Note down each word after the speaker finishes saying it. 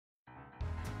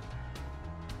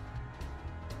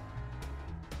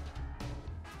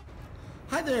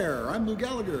Hi there, I'm Lou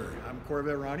Gallagher. I'm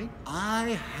Corvette Ronnie.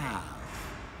 I have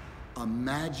a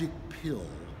magic pill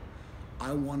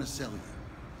I want to sell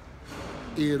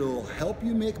you. It'll help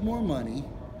you make more money,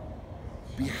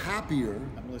 be happier,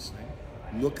 I'm listening.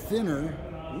 look thinner,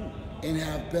 and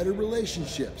have better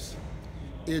relationships.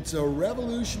 It's a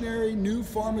revolutionary new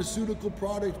pharmaceutical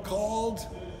product called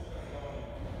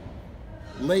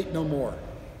Late No More.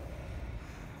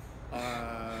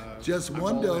 Just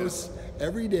one dose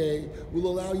every day will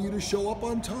allow you to show up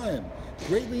on time,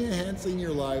 greatly enhancing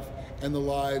your life and the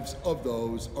lives of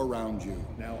those around you.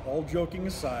 Now, all joking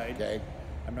aside, Okay?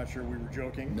 I'm not sure we were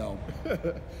joking. No.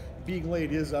 Being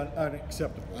late is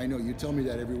unacceptable. I know, you tell me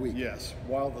that every week. Yes,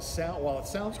 while it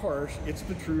sounds harsh, it's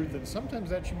the truth, and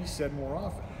sometimes that should be said more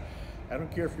often. I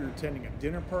don't care if you're attending a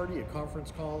dinner party, a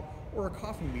conference call, or a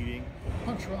coffee meeting,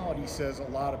 punctuality says a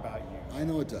lot about you. I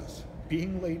know it does.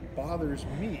 Being late bothers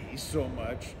me so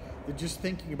much that just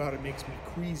thinking about it makes me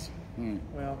queasy.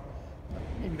 Well,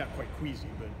 maybe not quite queasy,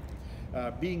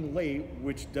 but being late,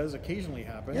 which does occasionally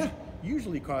happen,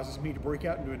 usually causes me to break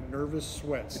out into a nervous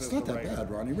sweat. It's not that bad,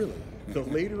 Ronnie, really. The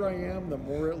later I am, the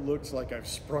more it looks like I've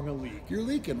sprung a leak. You're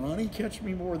leaking, Ronnie. Catch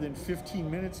me more than 15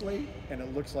 minutes late, and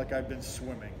it looks like I've been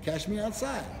swimming. Catch me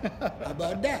outside. How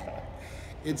about that?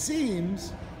 It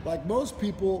seems like most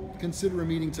people consider a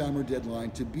meeting time or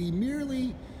deadline to be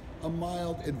merely a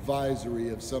mild advisory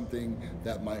of something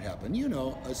that might happen. You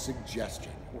know, a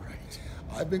suggestion. Right.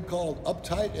 I've been called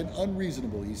uptight and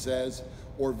unreasonable, he says,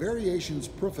 or variations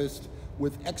prefaced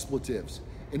with expletives.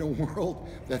 In a world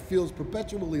that feels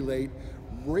perpetually late,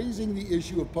 raising the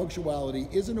issue of punctuality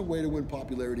isn't a way to win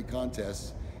popularity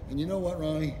contests. And you know what,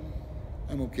 Ronnie?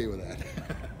 I'm okay with that.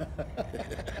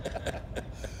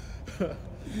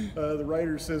 The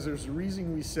writer says there's a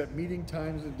reason we set meeting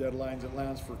times and deadlines. It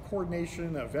allows for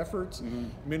coordination of efforts,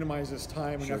 minimizes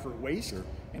time and effort waste,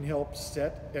 and helps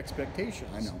set expectations.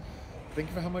 I know. Think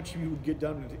of how much you would get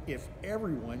done if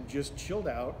everyone just chilled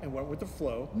out and went with the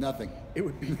flow. Nothing. It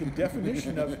would be the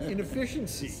definition of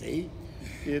inefficiency. See?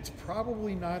 It's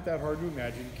probably not that hard to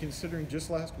imagine, considering just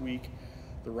last week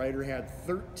the writer had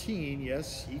 13,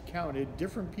 yes, he counted,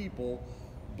 different people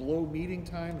blow meeting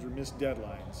times or miss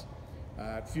deadlines.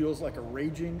 It feels like a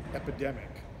raging epidemic,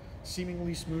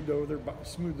 seemingly smoothed over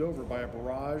by a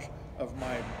barrage of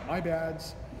my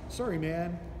bads. Sorry,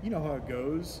 man, you know how it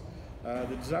goes.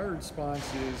 The desired response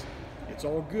is, it's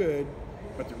all good,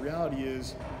 but the reality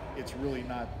is, it's really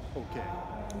not okay.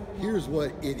 Here's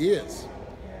what it is.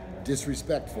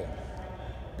 Disrespectful.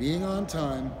 Being on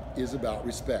time is about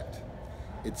respect.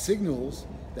 It signals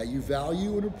that you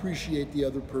value and appreciate the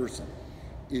other person.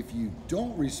 If you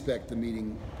don't respect the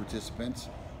meeting participants,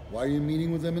 why are you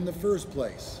meeting with them in the first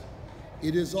place?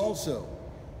 It is also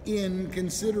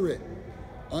inconsiderate.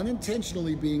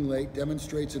 Unintentionally being late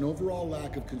demonstrates an overall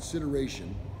lack of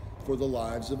consideration for the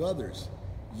lives of others.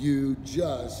 You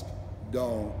just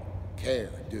don't care,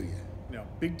 do you? Now,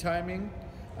 big timing,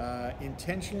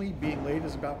 intentionally being late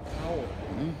is about power.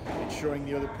 It's showing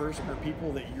the other person or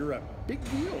people that you're a big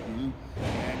deal and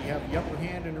you have the upper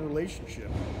hand in a relationship.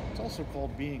 It's also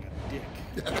called being a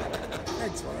dick.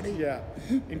 Thanks, Ronnie. Yeah,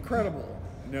 incredible.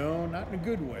 No, not in a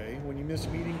good way. When you miss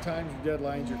meeting times or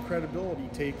deadlines, your credibility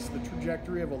takes the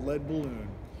trajectory of a lead balloon.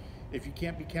 If you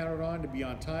can't be counted on to be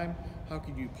on time, how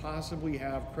could you possibly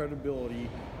have credibility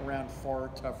around far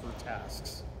tougher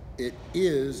tasks? It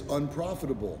is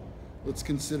unprofitable. Let's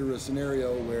consider a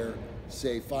scenario where,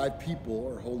 say, 5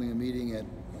 people are holding a meeting at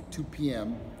 2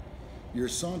 p.m. You're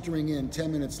sauntering in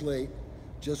 10 minutes late,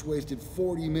 just wasted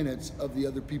 40 minutes of the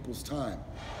other people's time.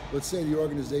 Let's say the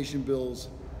organization bills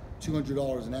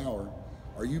 $200 an hour.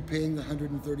 Are you paying the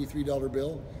 $133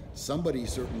 bill? Somebody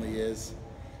certainly is.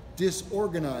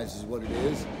 Disorganized is what it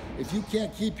is. If you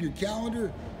can't keep your calendar,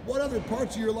 what other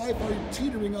parts of your life are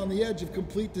teetering on the edge of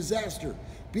complete disaster?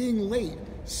 Being late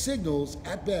signals,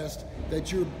 at best,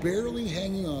 that you're barely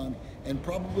hanging on and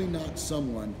probably not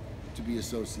someone to be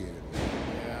associated with.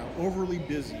 Yeah, overly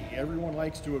busy. Everyone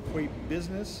likes to equate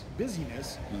busyness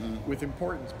with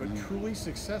importance, but truly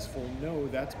successful know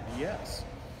that's BS.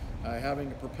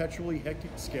 Having a perpetually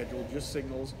hectic schedule just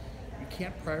signals you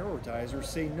can't prioritize or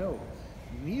say no,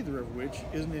 neither of which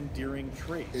is an endearing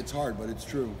trait. It's hard, but it's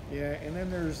true. Yeah, and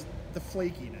then there's the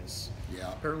flakiness.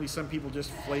 Yeah. Apparently some people just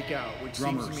flake out, which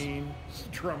seems to mean,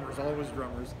 drummers, always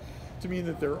drummers, to mean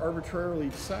that they're arbitrarily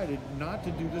decided not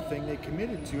to do the thing they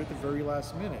committed to at the very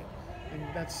last minute. And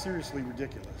that's seriously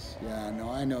ridiculous. Yeah,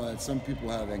 no, I know that some people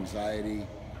have anxiety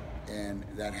and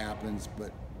that happens,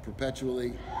 but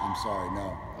perpetually, I'm sorry,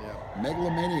 no. Yeah.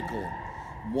 Megalomaniacal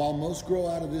While most grow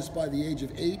out of this by the age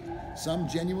of 8, some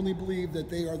genuinely believe that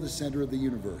they are the center of the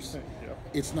universe. Yep.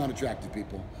 It's not attractive,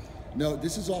 people. No,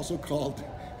 this is also called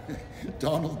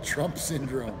Donald Trump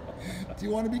syndrome. Do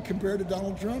you want to be compared to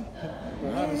Donald Trump?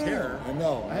 Well, not his hair. I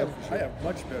know. I have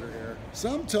much better hair.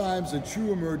 Sometimes a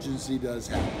true emergency does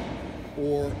happen,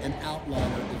 or an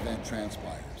outliner event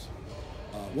transpires.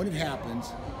 When it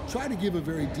happens, try to give a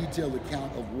very detailed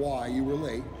account of why you were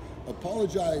late,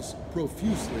 apologize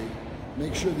profusely,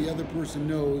 make sure the other person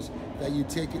knows that you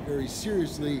take it very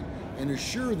seriously, and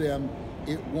assure them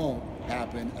it won't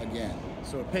happen again.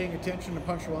 So paying attention to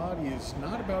punctuality is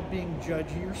not about being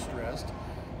judgy or stressed.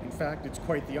 In fact, it's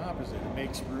quite the opposite. It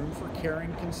makes room for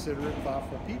caring, considerate,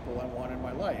 thoughtful people I want in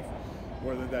my life,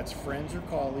 whether that's friends or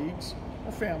colleagues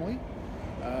or family.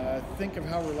 Think of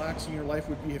how relaxing your life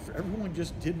would be if everyone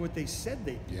just did what they said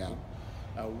they'd do. Yeah.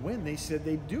 When they said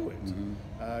they'd do it. Mm-hmm.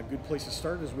 A good place to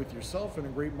start is with yourself, and a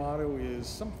great motto is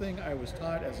something I was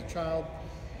taught as a child: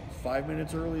 5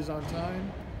 minutes early is on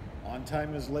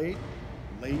time is late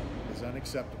is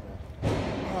unacceptable.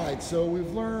 All right, so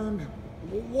we've learned,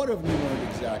 what have we learned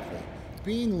exactly?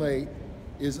 Being late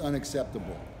is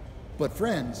unacceptable. But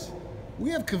friends,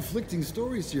 we have conflicting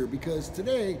stories here, because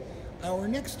today our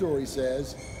next story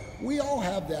says we all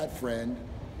have that friend,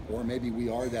 or maybe we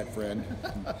are that friend,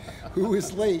 who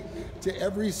is late to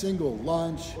every single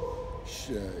lunch,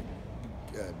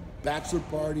 bachelor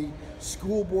party,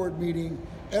 school board meeting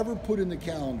ever put in the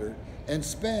calendar, and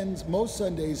spends most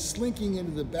Sundays slinking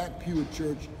into the back pew at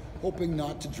church, hoping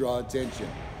not to draw attention.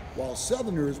 While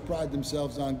Southerners pride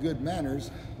themselves on good manners,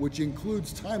 which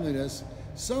includes timeliness,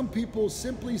 some people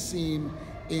simply seem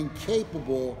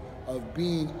incapable of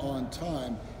being on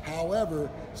time. However,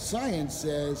 science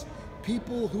says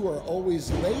people who are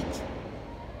always late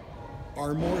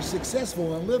are more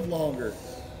successful and live longer.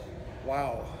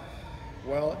 Wow.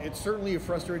 Well, it's certainly a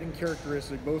frustrating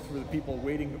characteristic, both for the people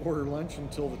waiting to order lunch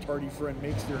until the tardy friend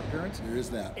makes their appearance. There is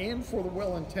that. And for the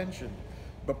well-intentioned.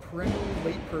 But perennially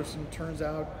late person turns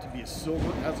out to be has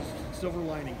a silver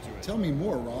lining to it. Tell me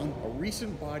more, Ron. A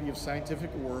recent body of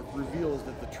scientific work reveals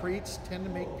that the traits tend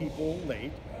to make people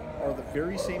late are the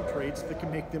very same traits that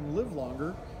can make them live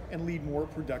longer and lead more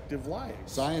productive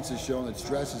lives. Science has shown that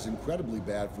stress is incredibly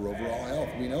bad for overall health.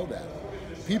 We know that.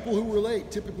 People who were late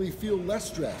typically feel less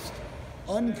stressed,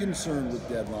 unconcerned with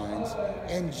deadlines,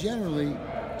 and generally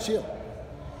chill.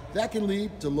 That can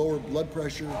lead to lower blood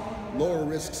pressure, lower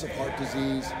risks of heart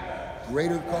disease,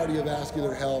 greater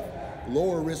cardiovascular health,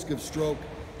 lower risk of stroke,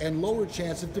 and lower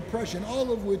chance of depression,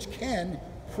 all of which can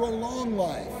prolong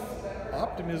life.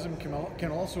 Optimism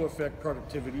can also affect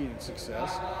productivity and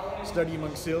success. A study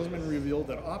among salesmen revealed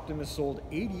that optimists sold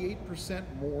 88%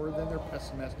 more than their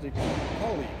pessimistic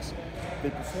colleagues.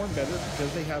 They perform better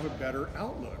because they have a better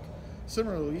outlook.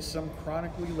 Similarly, some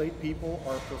chronically late people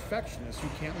are perfectionists who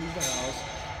can't leave the house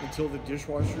until the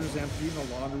dishwasher is empty and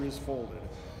the laundry is folded.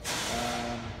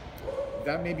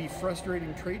 That may be a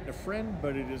frustrating trait in a friend,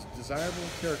 but it is a desirable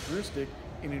characteristic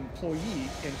in an employee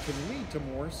and can lead to a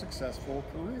more successful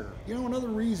career. You know, another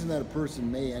reason that a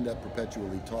person may end up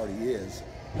perpetually tardy is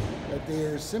that they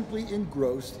are simply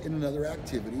engrossed in another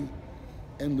activity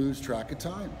and lose track of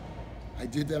time. I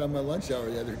did that on my lunch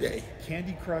hour the other day.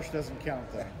 Candy Crush doesn't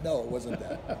count though. No, it wasn't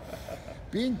that.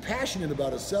 Being passionate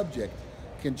about a subject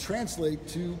can translate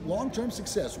to long-term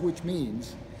success, which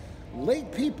means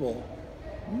late people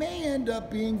may end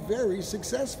up being very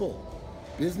successful.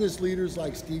 Business leaders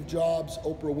like Steve Jobs,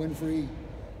 Oprah Winfrey,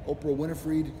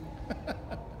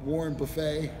 Warren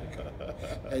Buffett,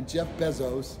 and Jeff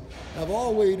Bezos have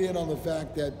all weighed in on the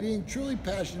fact that being truly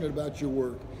passionate about your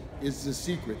work is the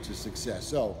secret to success.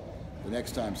 So, the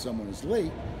next time someone is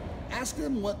late, ask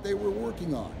them what they were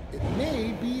working on. It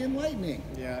may be enlightening.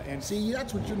 Yeah, and see,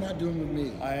 that's what you're not doing with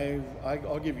me.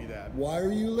 I'll give you that. Why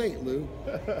are you late, Lou?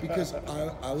 Because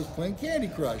I was playing Candy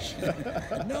Crush.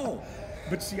 No.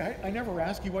 But see, I never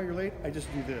ask you why you're late. I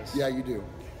just do this. Yeah, you do.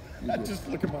 I just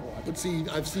look at my watch. But see,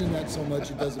 I've seen that so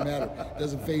much it doesn't matter. It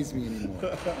doesn't faze me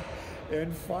anymore.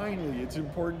 And finally, it's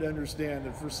important to understand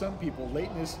that for some people,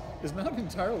 lateness is not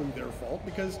entirely their fault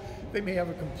because they may have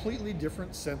a completely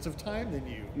different sense of time than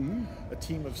you. Mm-hmm. A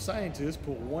team of scientists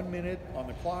put 1 minute on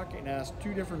the clock and asked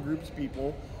two different groups of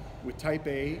people with type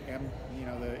A,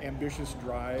 the ambitious,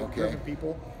 driven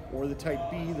people, or the type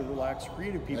B, the relaxed,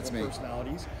 creative people,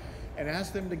 personalities, and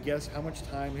asked them to guess how much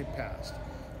time had passed.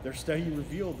 Their study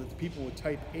revealed that the people with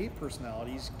type A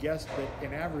personalities guessed that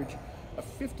an average of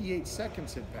 58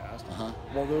 seconds had passed,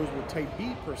 while those with type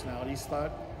B personalities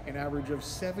thought an average of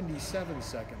 77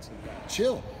 seconds had passed.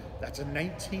 Chill. That's a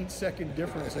 19-second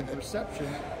difference in perception.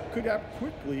 Could add up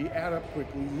quickly,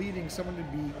 leading someone to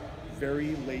be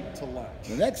very late to lunch.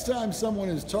 The next time someone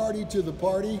is tardy to the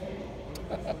party,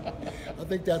 I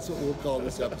think that's what we'll call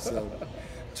this episode.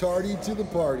 Tardy to the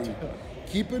party.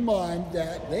 Keep in mind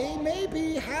that they may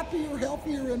be happier,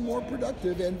 healthier, and more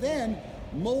productive, and then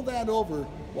mull that over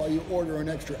while you order an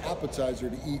extra appetizer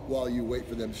to eat while you wait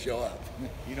for them to show up.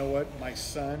 You know what? My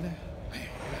son, I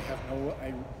have no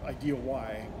idea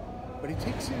why, but it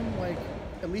takes him like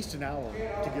at least an hour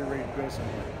to get ready to go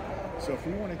somewhere. So if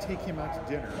we want to take him out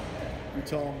to dinner, we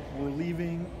tell him we're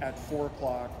leaving at 4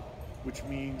 o'clock, which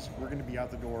means we're going to be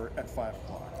out the door at 5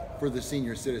 o'clock. For the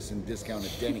senior citizen discount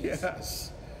at Denny's.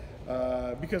 Yes.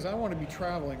 Because I want to be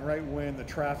traveling right when the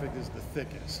traffic is the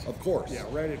thickest. Of course. Yeah,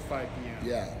 right at 5 p.m.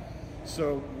 Yeah.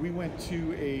 So we went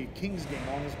to a Kings game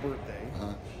on his birthday,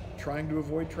 trying to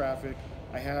avoid traffic.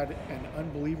 I had an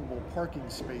unbelievable parking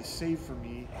space saved for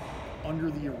me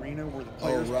under the arena where the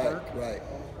players park. Right.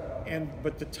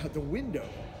 But the window,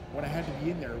 when I had to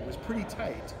be in there, was pretty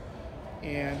tight.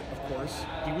 And of course,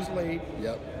 he was late.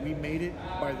 Yep. We made it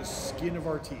by the skin of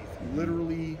our teeth,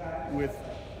 literally with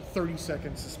 30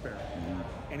 seconds to spare.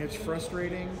 And it's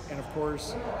frustrating. And of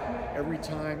course, every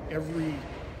time, every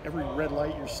red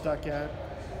light you're stuck at,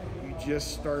 you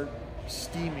just start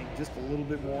steaming just a little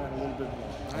bit more and a little bit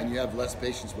more. And you have less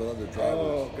patience with other drivers.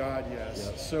 Oh God, yes.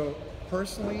 Yep. So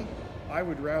personally, I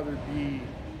would rather be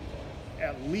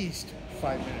at least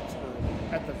 5 minutes early,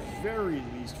 at the very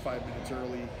least 5 minutes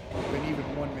early, than even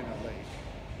 1 minute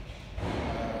late.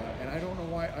 And I don't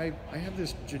know why, I have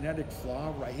this genetic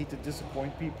flaw where I hate to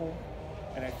disappoint people,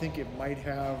 and I think it might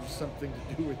have something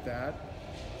to do with that.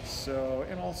 So,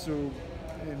 and also...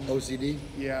 OCD?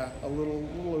 Yeah, a little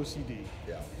OCD.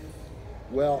 Yeah.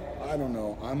 Well, I don't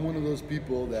know. I'm one of those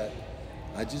people that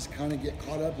I just kind of get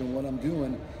caught up in what I'm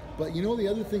doing. But you know, the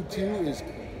other thing too is,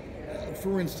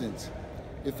 for instance,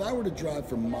 if I were to drive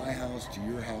from my house to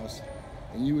your house,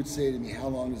 and you would say to me, how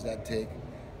long does that take?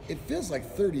 It feels like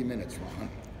 30 minutes, Ron.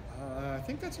 I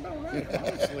think that's about right,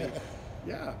 honestly.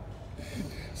 Yeah.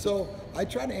 So I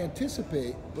try to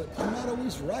anticipate, but I'm not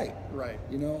always right. Right.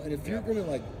 You know, and if you're going to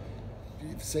like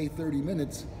say 30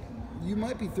 minutes, you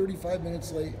might be 35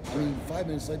 minutes late. 5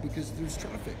 minutes late because there's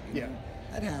traffic. You know?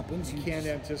 That happens. You can't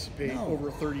anticipate over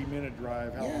a 30-minute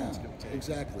drive how long it's going to take.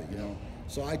 Exactly. You know,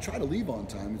 so I try to leave on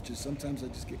time. It's just sometimes I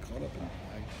just get caught up in it.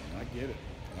 I get it.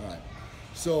 All right.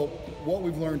 So what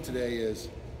we've learned today is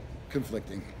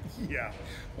conflicting. Yeah.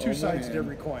 Two sides to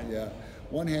every coin. Yeah.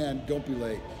 One hand, don't be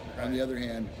late. Right. On the other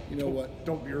hand, you know what?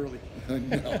 Don't be early.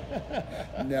 No,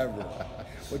 never.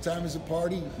 What time is the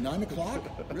party? 9 o'clock?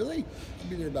 Really? I'll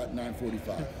be there about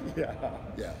 9:45. Yeah.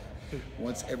 Yeah.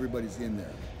 Once everybody's in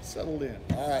there. Settled in.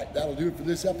 All right, that'll do it for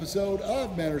this episode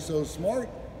of Men Are So Smart.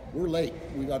 We're late.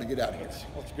 We got to get out of here.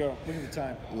 Let's go. Look at the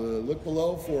time. Look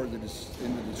below in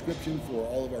the description for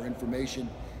all of our information,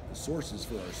 the sources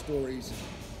for our stories,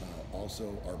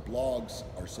 also our blogs,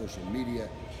 our social media,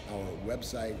 our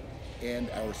website, and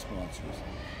our sponsors.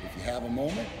 If you have a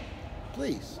moment,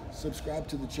 please subscribe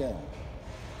to the channel.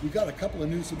 We got a couple of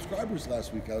new subscribers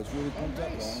last week. I was really pumped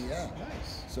up on. Yeah.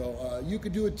 Nice. So you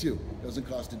could do it too. Doesn't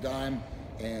cost a dime,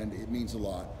 and it means a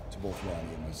lot to both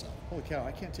Ronnie and myself. Holy cow,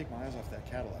 I can't take my eyes off that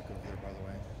Cadillac over there, by the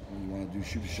way. You want to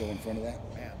shoot a show in front of that?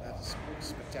 Man, that is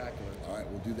spectacular. All right,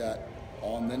 we'll do that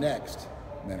on the next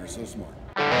Men Are So Smart.